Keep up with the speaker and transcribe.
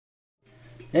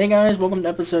Hey guys, welcome to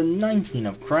episode 19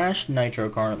 of Crash Nitro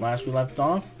Kart. Last we left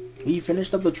off, we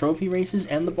finished up the trophy races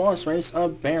and the boss race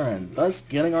of Barin, thus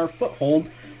getting our foothold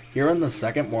here in the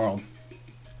second world.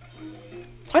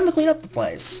 Time to clean up the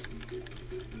place.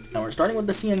 Now we're starting with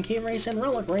the CNK race and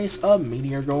Relic race of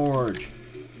Meteor Gorge.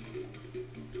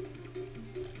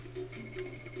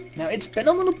 Now it's been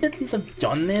a little bit since I've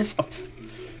done this.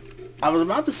 I was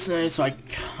about to say, so I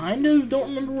kind of don't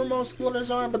remember where most letters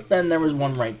are, but then there was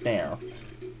one right there.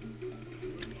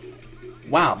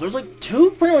 Wow, there's like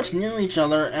two pretty much near each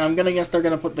other, and I'm gonna guess they're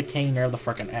gonna put the K near the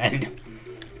frickin' end.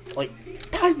 Like,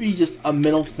 that'd be just a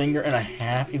middle finger and a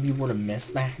half if you were to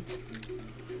miss that.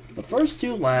 The first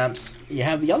two laps, you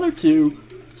have the other two,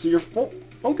 so you're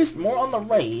focused more on the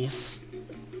race,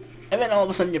 and then all of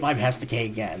a sudden you bypass the K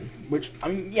again. Which,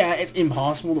 yeah, it's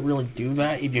impossible to really do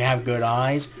that if you have good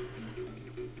eyes.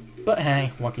 But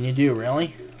hey, what can you do,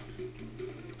 really?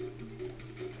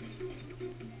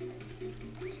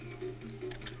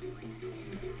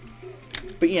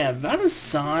 But yeah, that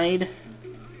aside,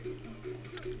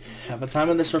 at the time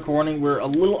of this recording, we're a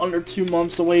little under 2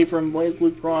 months away from Blaze Blue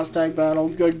Cross Tag Battle.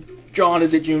 Good God,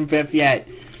 is it June 5th yet?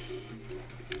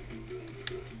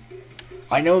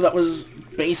 I know that was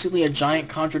basically a giant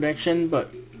contradiction,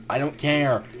 but I don't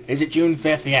care. Is it June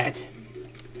 5th yet?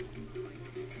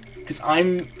 Because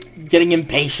I'm getting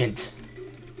impatient.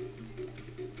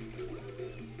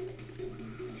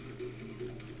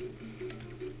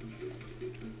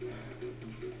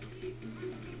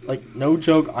 Like, no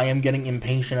joke, I am getting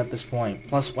impatient at this point.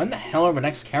 Plus, when the hell are the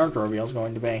next character reveals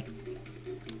going to be?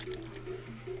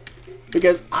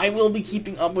 Because I will be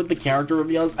keeping up with the character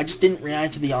reveals. I just didn't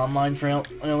react to the online trailer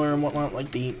and whatnot,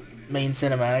 like the main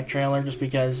cinematic trailer, just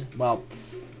because, well,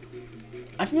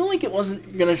 I feel like it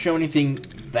wasn't going to show anything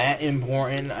that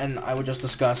important, and I would just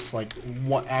discuss, like,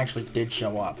 what actually did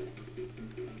show up.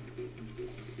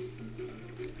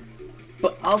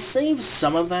 But I'll save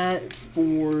some of that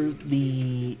for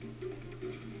the,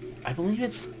 I believe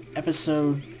it's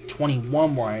episode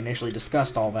 21 where I initially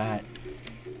discussed all that.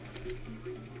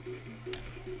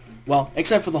 Well,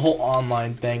 except for the whole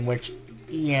online thing, which,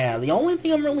 yeah, the only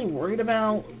thing I'm really worried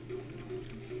about,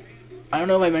 I don't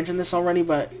know if I mentioned this already,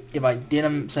 but if I did,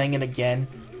 I'm saying it again.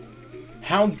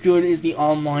 How good is the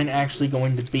online actually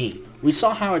going to be? We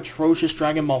saw how atrocious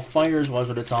Dragon Ball FighterZ was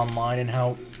with its online, and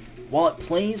how, while it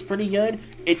plays pretty good,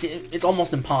 it's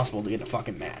almost impossible to get a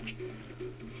fucking match.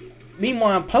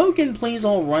 Meanwhile, Pokken plays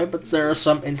alright, but there are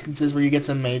some instances where you get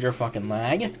some major fucking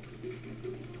lag.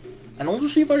 And Ultra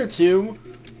Street Fighter 2,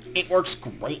 it works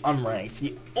great on ranked.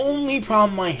 The only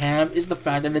problem I have is the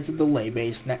fact that it's a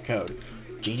delay-based netcode.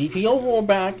 GGPO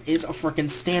rollback is a frickin'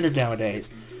 standard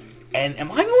nowadays. And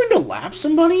am I going to lap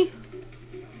somebody?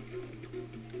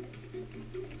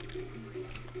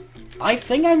 I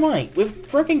think I might, with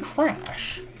frickin'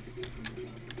 Crash.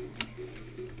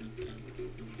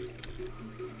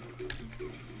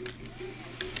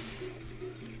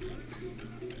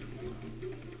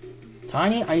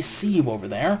 Tiny, I see you over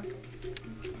there.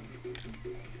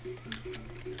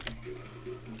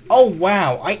 Oh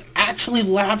wow, I actually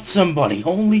lapped somebody,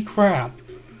 holy crap.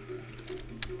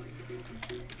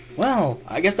 Well,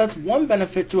 I guess that's one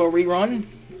benefit to a rerun.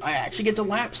 I actually get to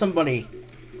lap somebody.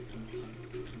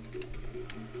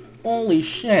 Holy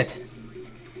shit.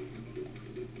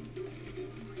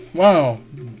 Well,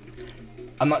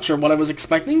 I'm not sure what I was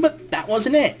expecting, but that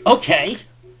wasn't it. Okay.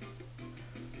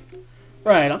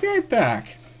 Right, I'll be right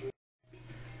back.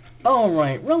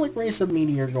 Alright, Relic Race of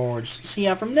Meteor Gorge. So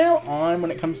yeah, from now on, when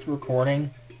it comes to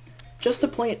recording, just to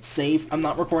play it safe, I'm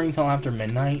not recording until after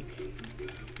midnight.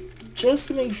 Just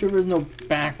to make sure there's no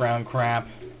background crap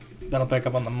that'll pick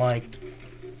up on the mic.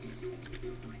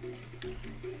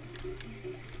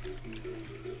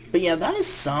 But yeah, that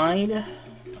aside,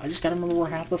 I just gotta remember where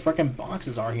half the frickin'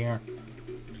 boxes are here.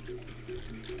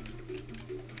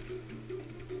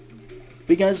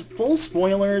 Because, full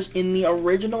spoilers, in the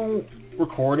original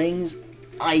recordings,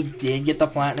 I did get the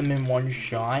platinum in one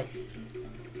shot.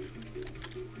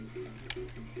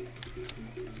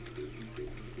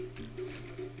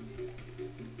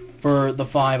 For the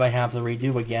 5 I have to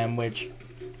redo again, which,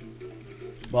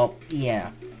 well,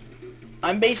 yeah.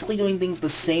 I'm basically doing things the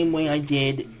same way I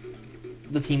did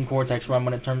the Team Cortex run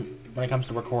when it comes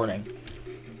to recording.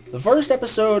 The first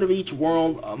episode of each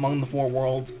world among the 4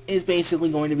 worlds is basically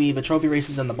going to be the trophy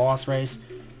races and the boss race.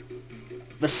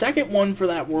 The second one for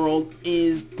that world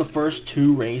is the first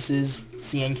 2 races,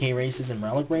 CNK races and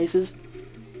Relic races.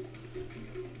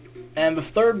 And the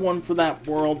third one for that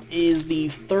world is the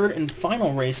third and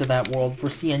final race of that world for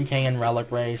CNK and Relic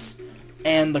race,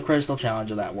 and the Crystal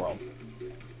Challenge of that world.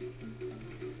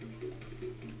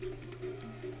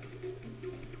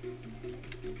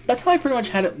 that's how I pretty much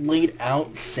had it laid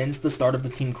out since the start of the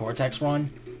Team Cortex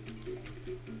run.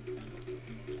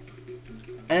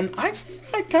 And I'd say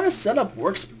that kind of setup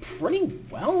works pretty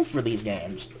well for these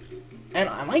games. And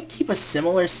I might keep a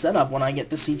similar setup when I get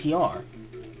to CTR.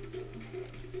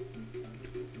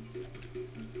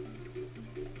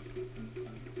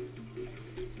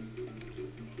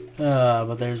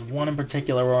 But there's one in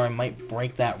particular where I might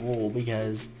break that rule,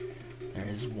 because there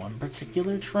is one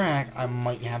particular track I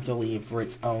might have to leave for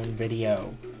its own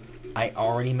video. I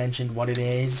already mentioned what it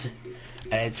is,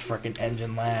 and it's frickin'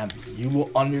 Engine Labs. You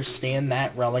will understand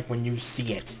that relic when you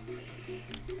see it.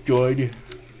 Good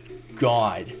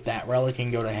God, that relic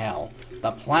can go to hell.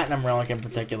 The Platinum relic in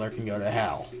particular can go to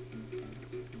hell.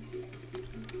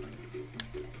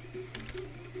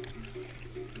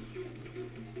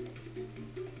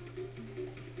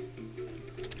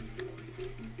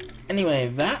 Anyway,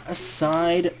 that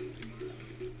aside,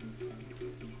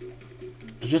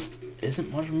 there just isn't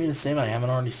much for me to say that I haven't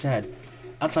already said.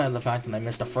 Outside of the fact that I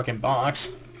missed a frickin' box.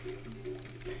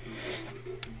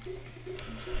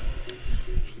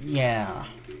 Yeah.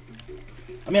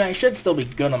 I mean, I should still be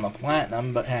good on the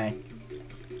Platinum, but hey.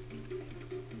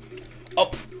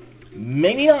 Oh,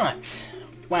 maybe not.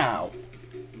 Wow.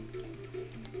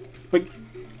 But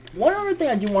one other thing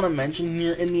I do want to mention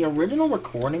here, in the original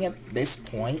recording at this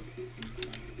point,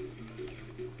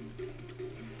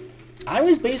 I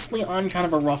was basically on kind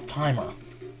of a rough timer.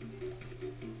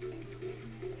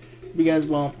 Because,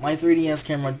 well, my 3DS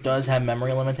camera does have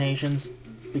memory limitations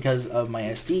because of my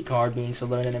SD card being so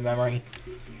limited in memory.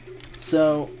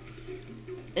 So,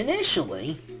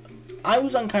 initially, I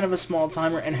was on kind of a small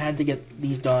timer and had to get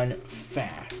these done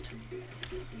fast.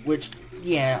 Which,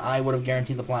 yeah, I would have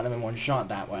guaranteed the Platinum in one shot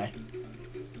that way.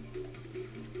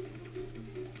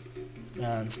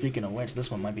 And speaking of which,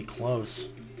 this one might be close.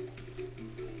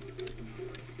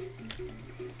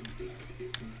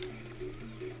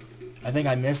 I think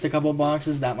I missed a couple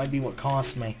boxes. That might be what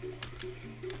cost me.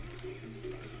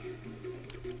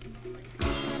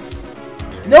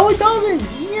 No, it doesn't!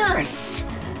 Yes!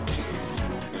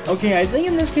 Okay, I think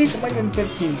in this case it might have been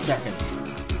 15 seconds.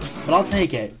 But I'll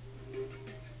take it.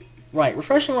 Right,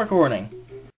 refreshing recording.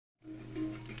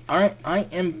 Alright, I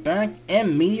am back,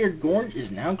 and Meteor Gorge is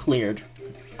now cleared.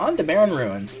 On to Barin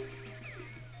Ruins.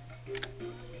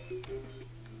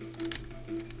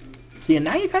 See, and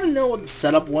now you kind of know what the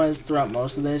setup was throughout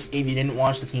most of this if you didn't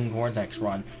watch the Team Cortex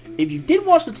run. If you did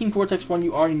watch the Team Cortex run,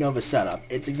 you already know the setup.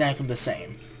 It's exactly the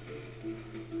same.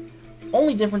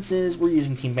 Only difference is we're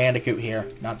using Team Bandicoot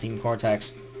here, not Team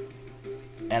Cortex.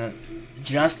 And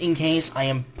just in case, I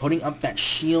am putting up that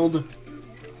shield.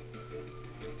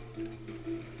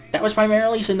 That was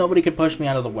primarily so nobody could push me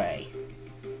out of the way.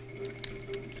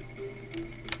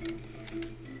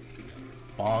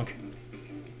 Bonk.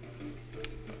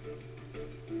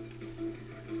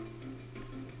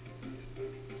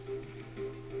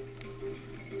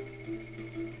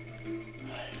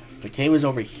 The K was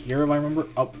over here, if I remember.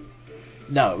 Oh,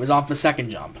 no, it was off the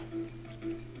second jump.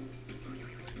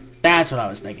 That's what I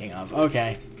was thinking of.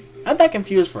 Okay. I had that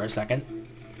confused for a second.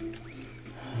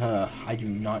 I do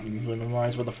not usually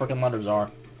memorize where the frickin' letters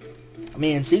are. I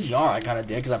mean, in CGR I kinda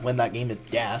did, because I played that game to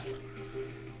death.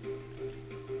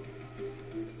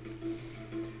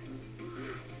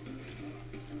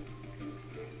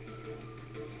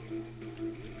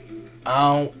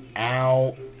 Ow,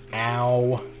 ow,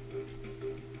 ow.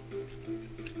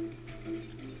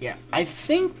 Yeah, I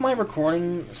think my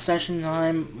recording session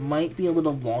time might be a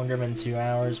little longer than 2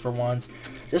 hours for once,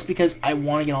 just because I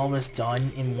want to get all this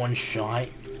done in one shot.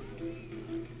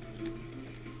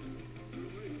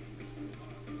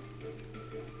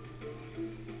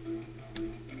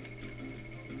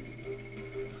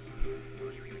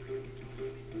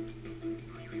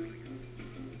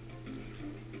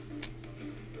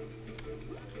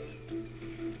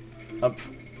 Up.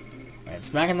 Right,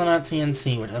 smacking the nut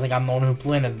TNT, which I think I'm the one who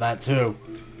planted that too.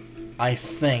 I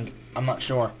think. I'm not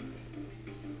sure.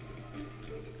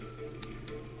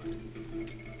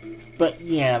 But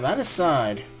yeah, that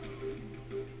aside,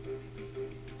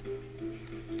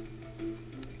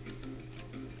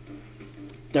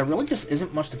 there really just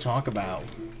isn't much to talk about.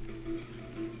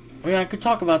 I mean, I could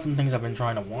talk about some things I've been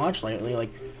trying to watch lately,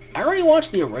 like, I already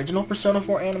watched the original Persona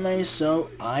 4 anime, so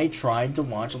I tried to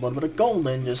watch a little bit of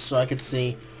Golden just so I could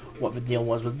see what the deal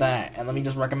was with that. And let me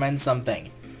just recommend something.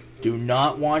 Do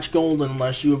not watch Golden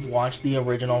unless you have watched the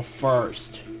original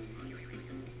first.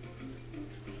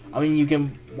 I mean, you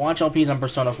can watch LPs on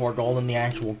Persona 4 Golden, the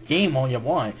actual game, all you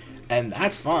want, and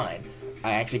that's fine.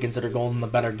 I actually consider Golden the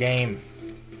better game.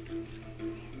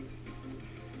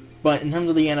 But in terms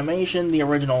of the animation, the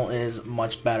original is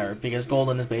much better, because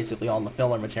Golden is basically all the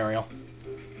filler material.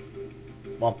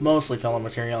 Well, mostly filler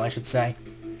material, I should say.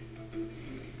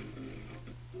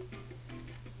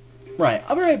 Right,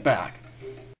 I'll be right back.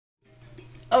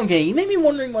 Okay, you may be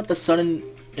wondering what the sudden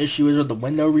issue is with the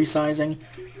window resizing.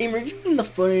 In reviewing the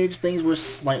footage, things were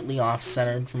slightly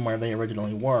off-centered from where they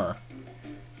originally were.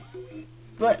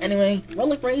 But anyway,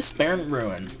 Relic Race, Barin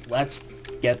Ruins. Let's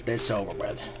get this over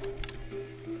with.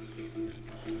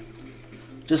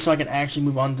 Just so I can actually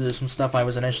move on to some stuff I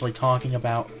was initially talking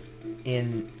about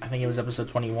in, I think it was episode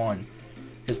 21.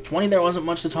 Because 20 there wasn't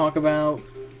much to talk about.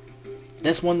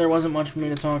 This one there wasn't much for me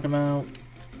to talk about.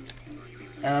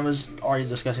 And I was already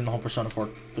discussing the whole Persona 4,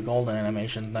 the Golden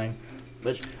animation thing.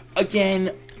 Which,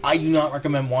 again, I do not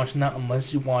recommend watching that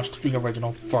unless you watched the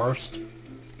original first.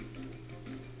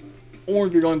 Or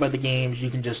if you're going by the games, you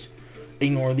can just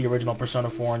ignore the original Persona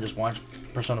 4 and just watch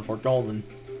Persona 4 Golden.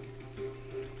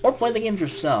 Or play the games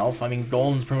yourself. I mean,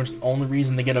 Golden's pretty much the only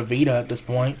reason to get a Vita at this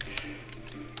point.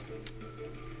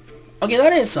 Okay,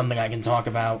 that is something I can talk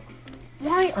about.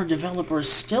 Why are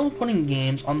developers still putting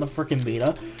games on the frickin'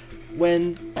 Vita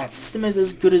when that system is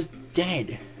as good as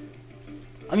dead?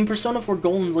 I mean, Persona 4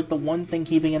 Golden's like the one thing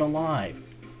keeping it alive.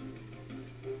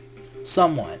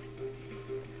 Somewhat.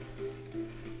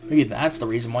 Maybe that's the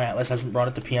reason why Atlas hasn't brought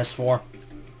it to PS4.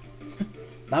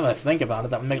 Now that I think about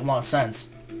it, that would make a lot of sense.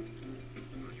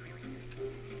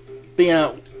 But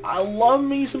yeah, I love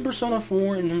me some Persona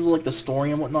 4 in terms of like the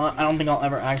story and whatnot. I don't think I'll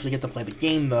ever actually get to play the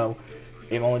game though.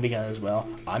 If only because, well,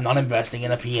 I'm not investing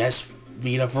in a PS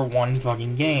Vita for one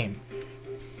fucking game.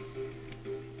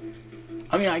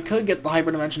 I mean, I could get the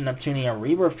Hyperdimension Neptunia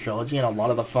Rebirth Trilogy and a lot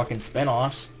of the fucking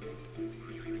spin-offs.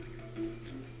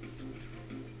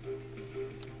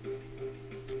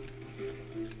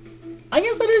 I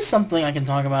guess that is something I can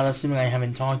talk about, assuming I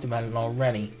haven't talked about it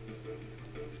already.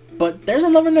 But there's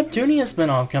another Neptunia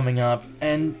spin-off coming up,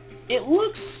 and it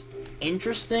looks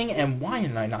interesting, and why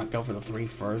did I not go for the 3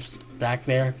 first back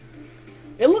there?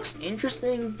 It looks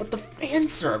interesting, but the fan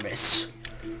service.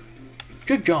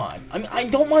 Good God. I mean, I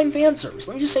don't mind fan service.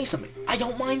 Let me just say something. I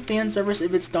don't mind fan service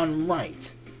if it's done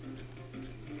right.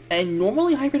 And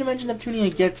normally Hyperdimension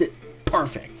Neptunia gets it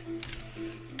perfect.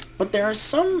 But there are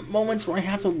some moments where I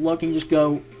have to look and just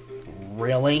go,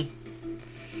 really?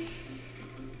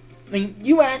 I mean,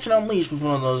 You Action Unleashed was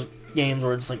one of those games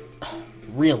where it's like,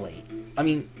 really? I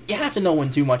mean, you have to know when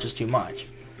too much is too much.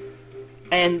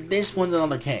 And this one's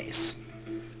another case.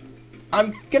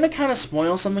 I'm gonna kind of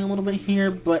spoil something a little bit here,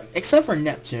 but except for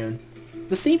Neptune,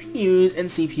 the CPUs and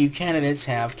CPU candidates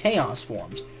have Chaos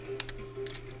forms.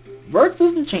 Verge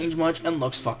doesn't change much and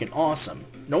looks fucking awesome.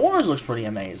 Noir's looks pretty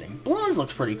amazing. Blonde's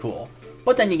looks pretty cool.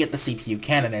 But then you get the CPU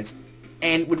candidates,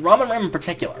 and with Ramen Ram in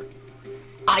particular,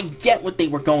 I get what they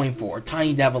were going for,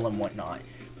 Tiny Devil and whatnot,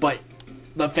 but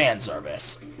the fan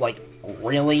service, like,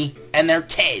 really? And they're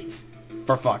kids,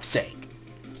 for fuck's sake.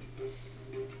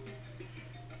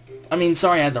 I mean,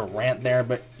 sorry I had to rant there,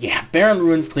 but yeah, Barin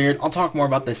Ruins cleared. I'll talk more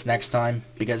about this next time,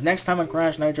 because next time on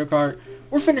Crash Nitro Kart,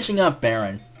 we're finishing up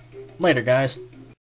Barin. Later, guys.